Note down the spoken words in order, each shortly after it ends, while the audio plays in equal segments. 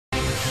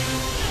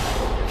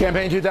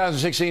Campaign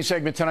 2016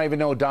 segment tonight. Even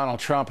though Donald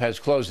Trump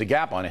has closed the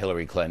gap on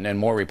Hillary Clinton and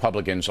more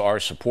Republicans are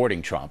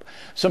supporting Trump,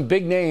 some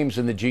big names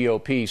in the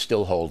GOP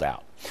still hold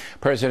out.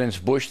 Presidents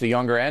Bush the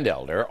younger and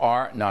elder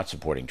are not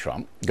supporting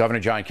Trump.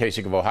 Governor John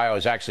Kasich of Ohio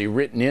has actually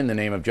written in the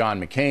name of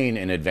John McCain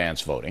in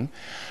advance voting.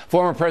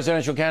 Former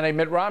presidential candidate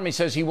Mitt Romney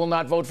says he will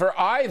not vote for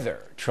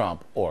either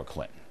Trump or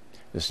Clinton.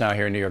 This now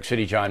here in New York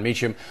City, John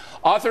Meacham,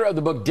 author of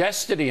the book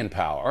Destiny and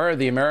Power,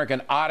 The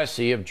American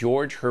Odyssey of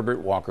George Herbert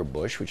Walker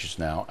Bush, which is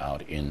now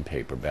out in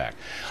paperback.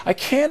 I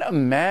can't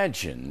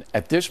imagine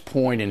at this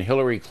point in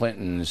Hillary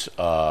Clinton's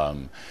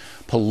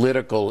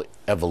political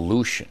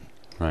evolution,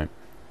 right,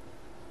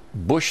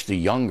 Bush the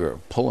younger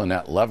pulling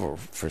that lever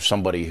for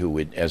somebody who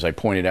would, as I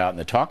pointed out in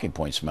the talking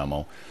points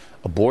memo,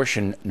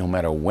 abortion no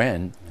matter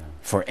when,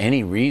 for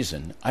any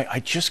reason.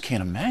 I just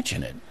can't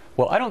imagine it.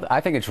 Well,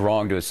 I think it's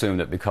wrong to assume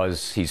that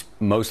because he's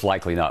most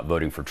likely not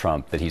voting for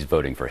Trump that he's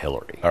voting for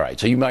Hillary. All right,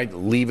 so you might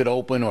leave it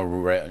open or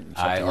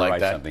something like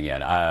that? Something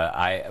in.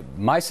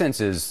 My sense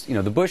is,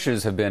 the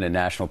Bushes have been in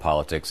national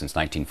politics since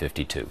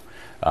 1952.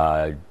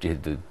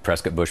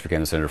 Prescott Bush became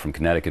the senator from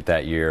Connecticut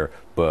that year.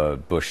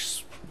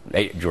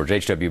 George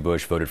H.W.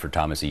 Bush voted for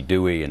Thomas E.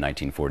 Dewey in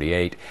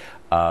 1948.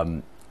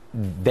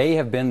 They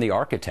have been the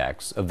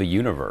architects of the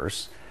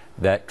universe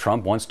that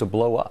Trump wants to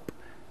blow up.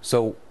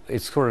 So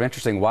it's sort of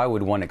interesting. Why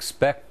would one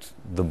expect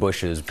the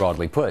Bushes,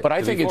 broadly put? But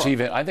I think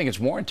it's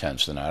more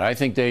intense than that. I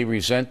think they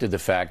resented the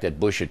fact that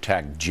Bush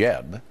attacked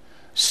Jeb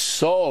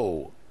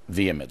so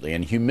vehemently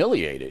and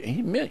humiliated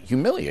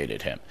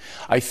him.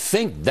 I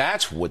think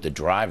that's what the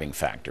driving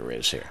factor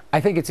is here.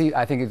 I think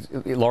it's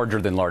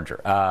larger than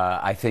larger.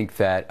 I think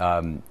that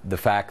the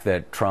fact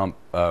that Trump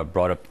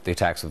brought up the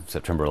attacks of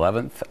September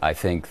 11th, I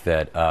think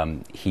that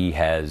he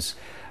has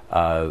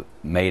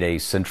made a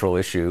central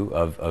issue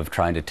of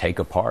trying to take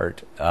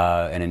apart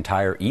an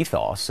entire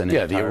ethos. And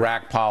the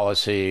Iraq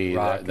policy,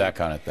 that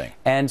kind of thing.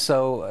 And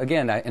so,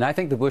 again, I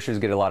think the Bushes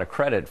get a lot of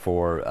credit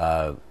for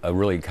a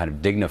really kind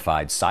of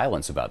dignified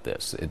silence about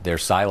this. Their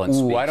silence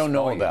speaks I don't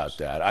know volumes. about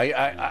that.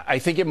 I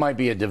think it might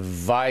be a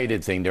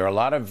divided thing. There are a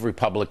lot of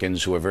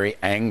Republicans who are very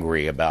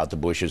angry about the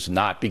Bushes,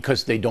 not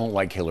because they don't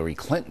like Hillary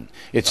Clinton.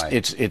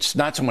 It's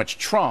not so much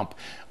Trump.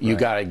 You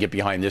got to get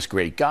behind this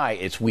great guy.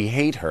 It's we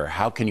hate her.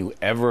 How can you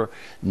ever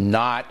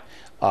not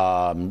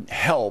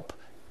help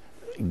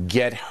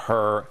get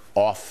her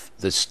off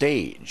the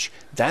stage?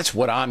 That's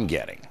what I'm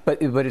getting.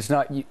 But it's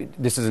not.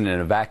 This isn't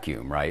in a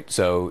vacuum, right?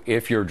 So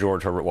if you're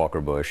George Herbert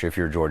Walker Bush, if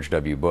you're George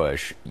W.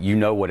 Bush, you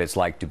know what it's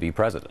like to be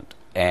president.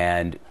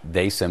 And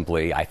they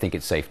simply, I think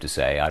it's safe to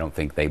say, I don't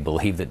think they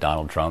believe that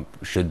Donald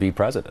Trump should be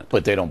president.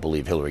 But they don't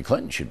believe Hillary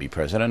Clinton should be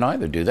president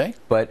either, do they?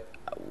 But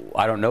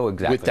I don't know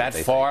exactly. With that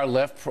far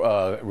left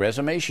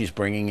resume she's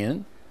bringing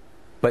in?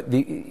 But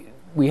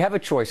we have a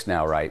choice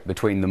now, right,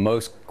 between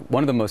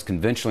one of the most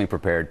conventionally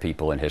prepared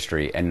people in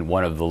history and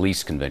one of the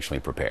least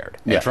conventionally prepared.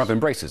 And Trump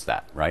embraces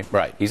that, right?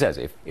 Right. He says,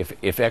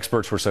 if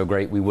experts were so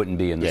great, we wouldn't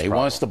be in this problem. He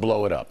wants to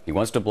blow it up. He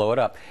wants to blow it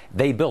up.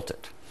 They built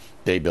it.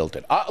 They built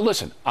it.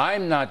 Listen,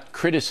 I'm not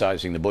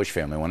criticizing the Bush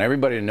family. I want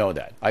everybody to know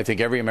that. I think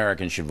every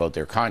American should vote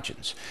their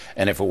conscience.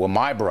 And if it were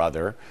my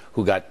brother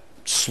who got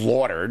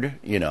slaughtered,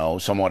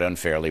 somewhat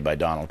unfairly by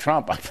Donald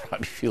Trump, I'd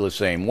probably feel the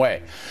same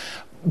way.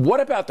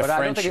 What about the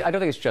French? I don't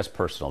think it's just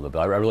personal, though.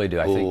 I really do.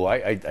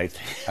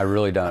 I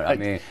really don't. I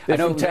mean, they're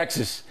from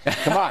Texas.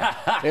 Come on,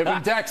 they're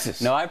from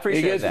Texas. No, I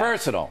appreciate that. It gets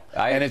personal,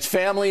 and its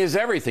family is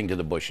everything to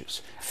the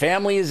Bushes.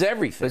 Family is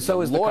everything. But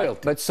so is loyalty.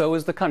 But so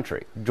is the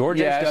country. George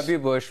H.W.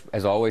 Bush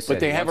has always said. But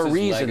they have a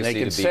reason. They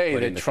can say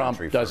that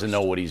Trump doesn't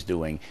know what he's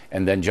doing,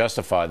 and then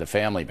justify the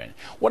family man.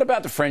 What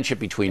about the friendship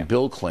between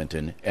Bill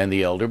Clinton and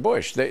the elder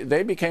Bush?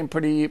 They became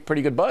pretty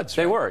good buds.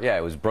 They were. Yeah,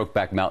 it was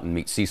Brokeback Mountain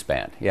meets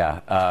C-SPAN.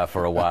 Yeah,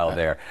 for a while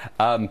there.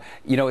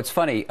 It's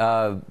funny.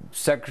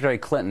 Secretary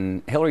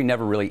Clinton, Hillary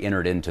never really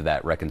entered into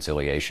that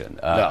reconciliation.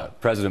 No.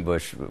 President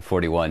Bush,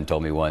 41,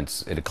 told me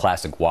once in a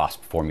classic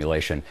WASP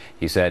formulation.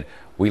 He said,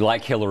 "We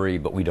like Hillary,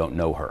 but we don't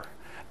know her."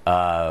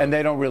 And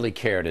they don't really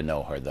care to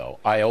know her, though.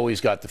 I always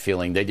got the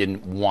feeling they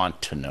didn't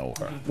want to know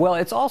her. Well,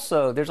 there's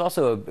also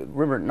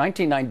remember,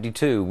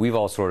 1992, we've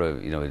all sort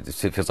of, it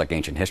feels like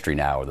ancient history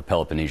now, or the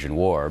Peloponnesian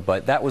War,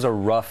 but that was a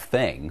rough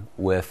thing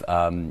with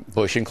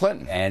Bush and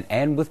Clinton.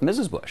 And with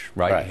Mrs. Bush,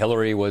 right?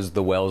 Hillary was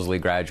the Wellesley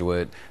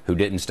graduate who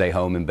didn't stay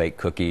home and bake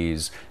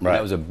cookies. Right.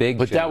 That was a big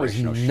But that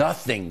was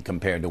nothing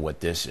compared to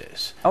what this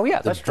is. Oh,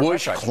 yeah, that's true. The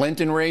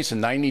Bush-Clinton race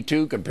in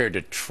 92 compared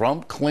to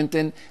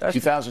Trump-Clinton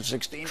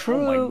 2016.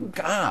 True. Oh, my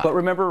God. But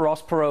remember,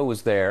 Ross Perot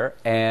was there,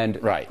 and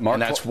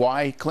and that's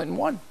why Clinton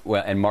won.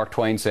 Well, and Mark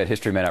Twain said,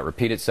 "History may not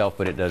repeat itself,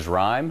 but it does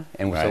rhyme."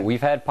 And so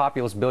we've had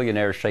populist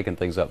billionaires shaking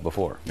things up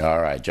before. All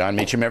right, John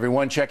Meacham,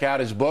 everyone, check out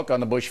his book on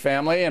the Bush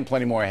family, and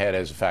plenty more ahead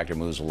as the factor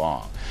moves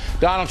along.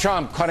 Donald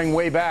Trump cutting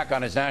way back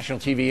on his national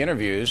TV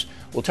interviews.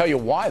 We'll tell you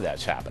why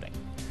that's happening.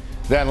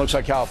 Then, looks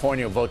like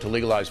California will vote to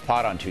legalize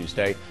pot on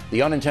Tuesday.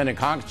 The unintended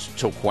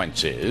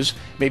consequences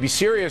may be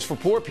serious for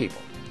poor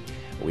people.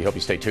 We hope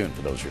you stay tuned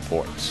for those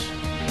reports.